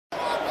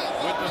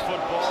with the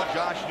football.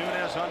 Josh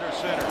Nunez under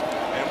center.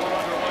 And we're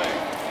underway.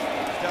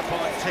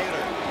 Stepfan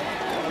Taylor,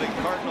 one of the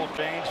Cardinal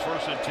chains,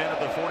 1st and 10 at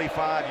the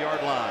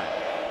 45-yard line.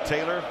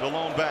 Taylor, the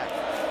lone back.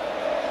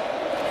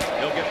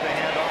 He'll get the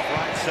handoff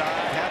right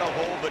side. Had a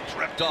hold, but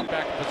tripped up.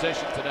 Back in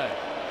position today.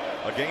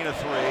 A gain of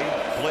 3.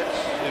 Blitz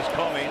is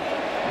coming.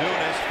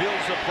 Nunez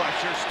feels the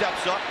pressure,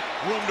 steps up,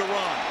 room to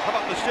run. How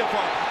about the stiff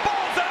arm?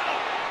 Ball's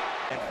out!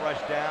 And fresh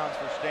downs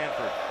for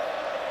Stanford.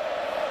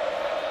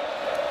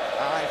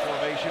 I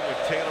formation with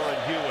Taylor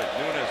and Hewitt.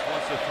 Nunez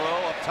wants to throw.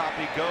 Up top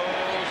he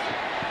goes.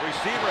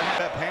 Receiver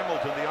Pep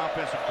Hamilton, the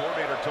offensive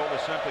coordinator, told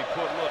us simply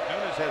put, look,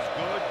 Nunez has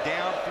good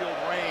downfield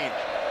range.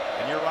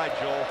 And you're right,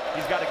 Joel.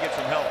 He's got to get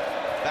some help.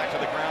 Back to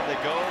the ground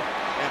they go.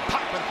 And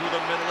popping through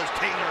the middle is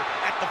Taylor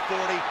at the 40.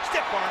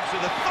 Stiff arms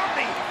to the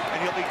 30.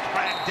 And he'll be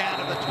dragged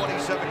down to the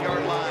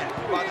 27-yard line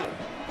by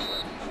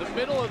the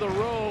middle of the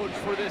road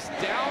for this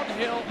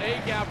downhill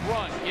A-gap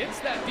run. Gets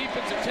that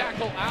defensive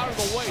tackle out of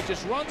the way,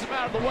 just runs him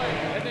out of the way.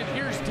 And then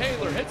here's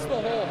Taylor, hits the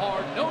hole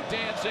hard, no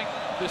dancing.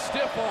 The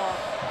stiff arm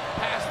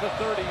past the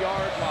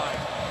 30-yard line.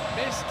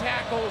 Missed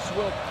tackles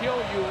will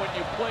kill you when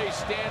you play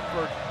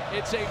Stanford.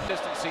 It's a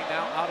consistency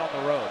now out on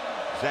the road.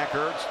 Zach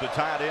Ertz, the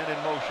tight end in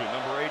motion,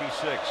 number 86.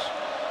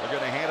 They're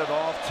going to hand it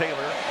off.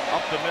 Taylor,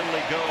 up the middle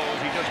he goes.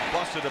 He just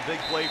busted a big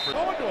play for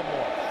going to him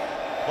more.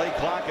 Play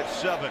clock at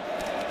 7.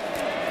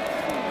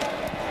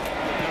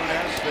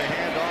 Nunez, the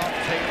handoff.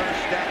 Taylor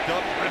stacked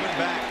up, driven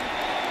back.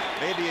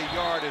 Maybe a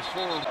yard is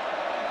full.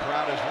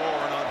 Crowd is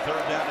roaring on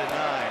 3rd down and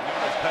 9.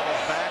 Nunez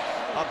pedals back.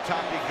 Up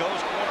top he goes.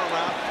 Corner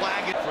route.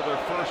 Flag it for their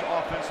first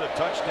offensive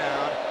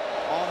touchdown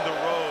on the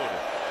road.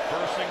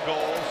 1st and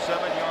goal,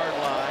 7-yard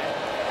line.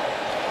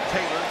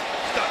 Taylor,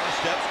 stutter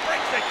steps,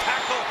 breaks the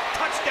tackle,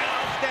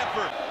 touchdown,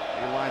 Stanford.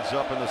 He lines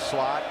up in the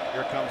slot.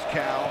 Here comes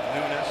Cal.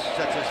 Nunez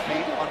sets his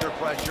feet under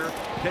pressure.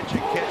 Pitch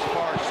and catch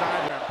far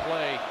side.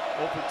 Play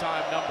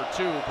overtime number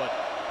 2, but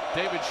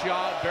David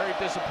Shaw very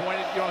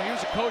disappointed. You know, he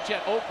was a coach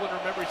at Oakland.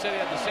 Remember, he said he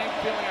had the same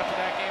feeling after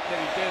that game that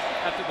he did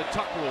after the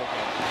Tuck Rule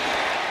game.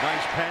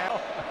 Nice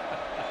pass.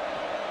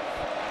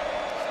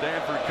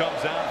 Stanford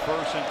comes out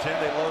 1st and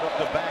 10. They load up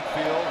the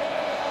backfield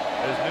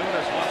as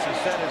Nunez wants to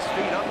set his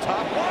feet up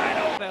top, wide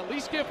open. At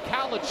least give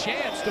Cal a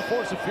chance to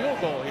force a field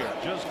goal here.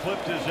 Just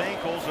clipped his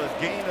ankles, a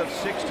gain of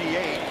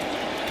 68.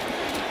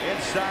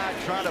 Inside,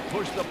 trying to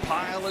push the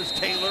pile is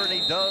Taylor, and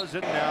he does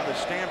it. Now the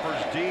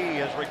Stanford's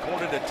D has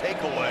recorded a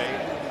takeaway.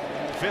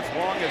 5th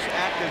longest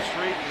active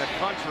streak in the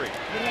country.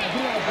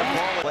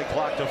 Play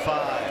clock to 5.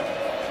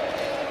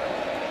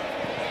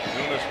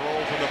 Nunez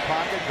rolls in the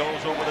pocket,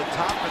 goes over the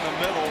top in the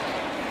middle.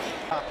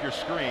 Top your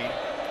screen.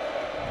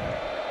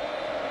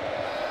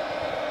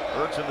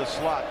 Ertz in the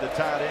slot, the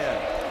tight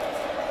end.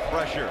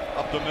 Pressure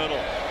up the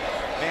middle.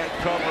 Man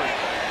coverage.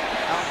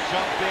 Out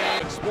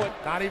jumping. Split.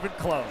 Not even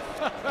close.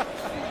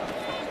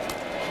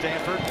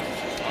 Stanford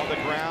on the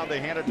ground. They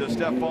hand it to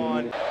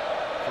Stepfan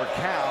for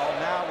Cal.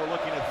 Now we're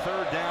looking at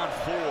 3rd down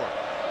 4.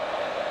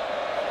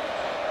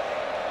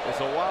 It's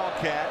a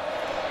Wildcat.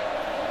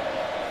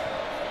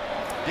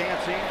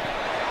 Dancing.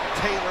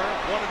 Taylor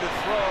wanted to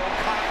throw.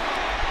 Caught.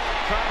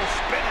 Trying to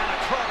spin out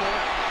of trouble.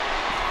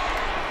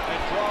 And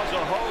draws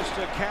a host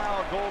to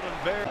Cal Golden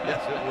Bear.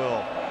 Yes, it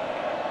will.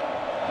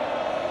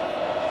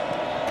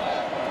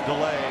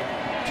 Delay.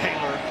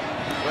 Taylor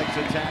breaks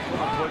a tackle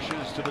and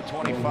pushes to the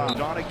 25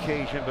 on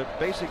occasion, but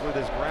basically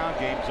this ground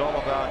game is all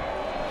about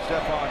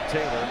Stepfan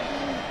Taylor.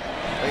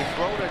 They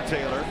throw to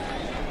Taylor.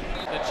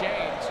 The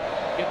chains,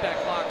 get that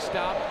clock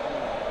stopped,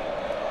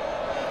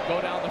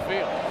 go down the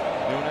field.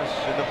 Nunez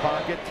in the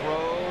pocket,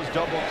 throws,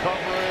 double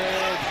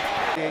coverage.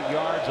 8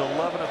 yards,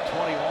 11 of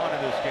 21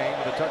 in this game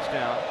with a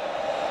touchdown.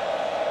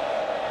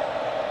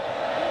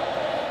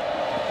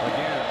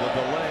 Again, the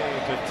delay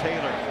to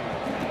Taylor.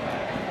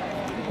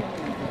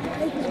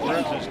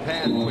 There's his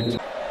pad. Nunez.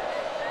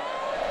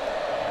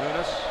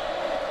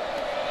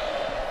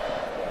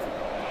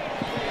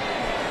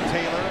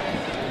 Taylor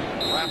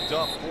wrapped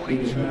up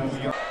 42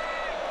 yards.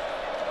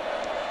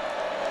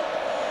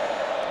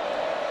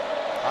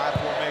 High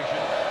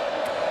formation.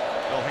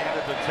 They'll hand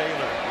it to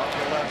Taylor on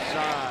the left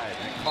side.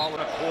 And call it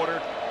a quarter.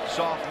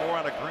 Sophomore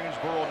out of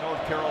Greensboro,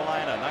 North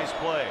Carolina. Nice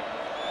play.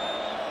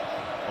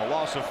 A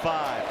loss of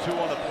 5. 2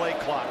 on the play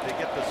clock. They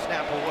get the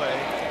snap away.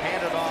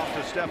 Hand it off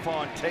to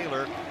Stepfan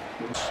Taylor.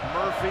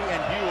 Murphy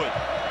and Hewitt.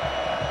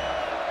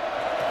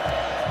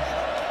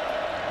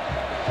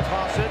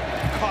 Toss it.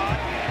 Caught.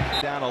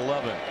 Down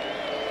 11.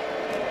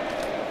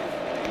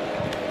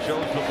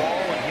 Shows the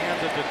ball and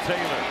hands it to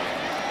Taylor.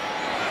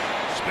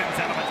 Spins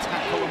out of a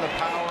tackle and the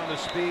power and the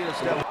speed of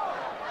Stepfan.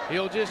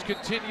 He'll just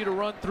continue to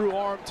run through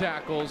arm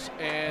tackles,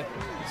 and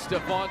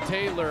Stepfan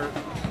Taylor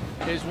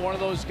is one of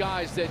those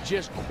guys that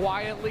just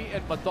quietly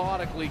and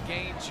methodically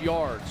gains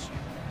yards.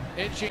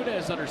 And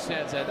Nunez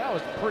understands that. That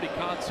was a pretty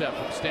concept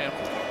from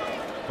Stanford.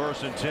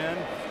 1st and 10.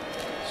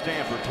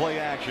 Stanford play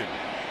action.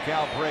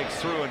 Cal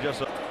breaks through and just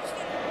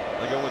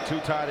they go with 2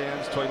 tight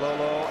ends,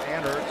 Toilolo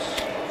and Ertz.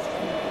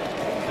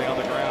 Stay on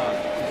the ground.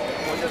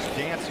 Boy, just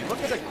dancing.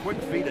 Look at the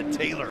quick feet of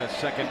Taylor.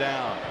 2nd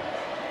down.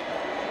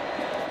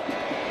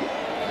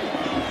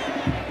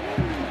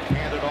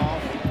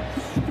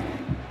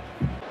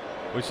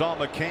 We saw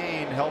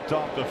McCain helped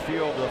off the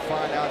field to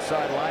find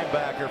outside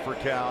linebacker for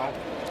Cal.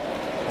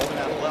 Holding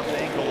that left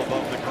ankle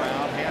above the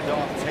ground.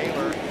 Handoff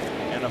Taylor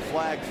and a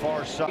flag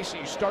far side.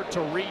 You start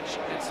to reach,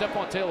 and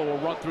Stepfan Taylor will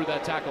run through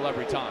that tackle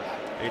every time.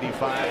 85,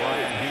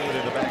 Ryan Hewitt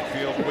in the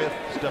backfield with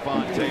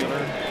Stepfan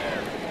Taylor.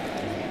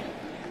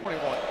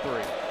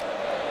 21-3.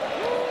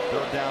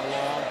 Third down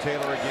long,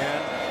 Taylor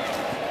again.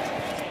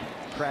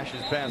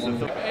 Crashes past the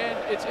third. And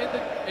it's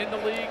in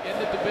the league, in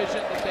the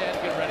division, that they had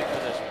to get ready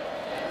for this one.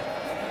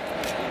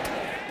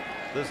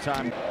 This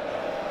time.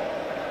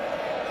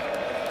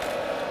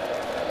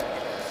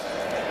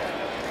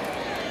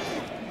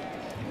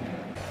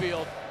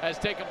 Field has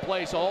taken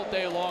place all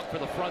day long for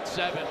the front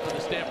seven for the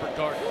Stanford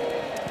Cardinals.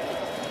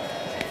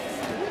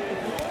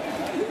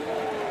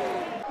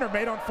 They're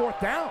made on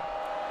fourth down.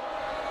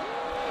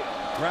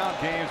 Ground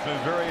game's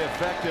been very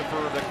effective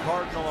for the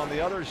Cardinal on the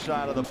other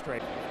side of the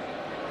straight.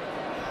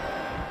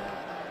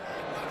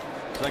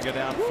 Second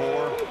down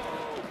 4.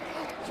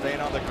 Staying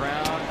on the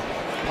ground.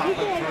 Popping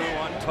through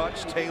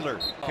untouched. Taylor.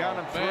 Count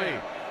him 3.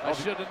 I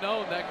should have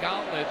known that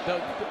gauntlet.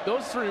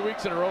 Those 3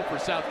 weeks in a row for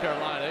South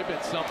Carolina, they've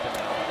been something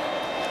now.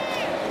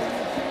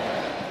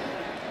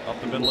 Up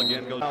the middle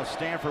again goes now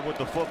Stanford with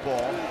the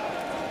football.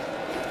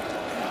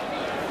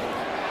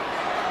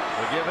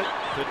 They give it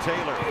to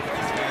Taylor.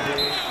 And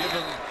they give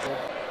him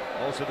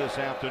also this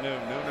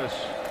afternoon. Nunes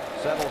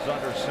settles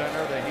under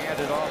center. They hand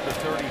it off to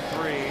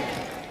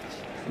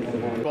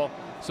 33. Well,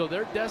 so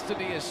their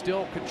destiny is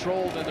still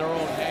controlled in their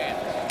own hands.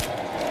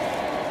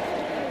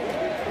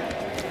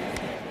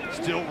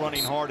 Still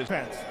running hard.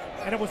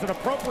 And it was an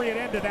appropriate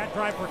end to that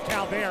drive for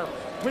Cal there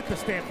with the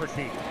Stanford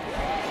team.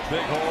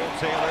 Big hole,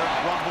 Taylor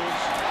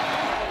rumbles.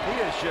 He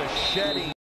is just shedding.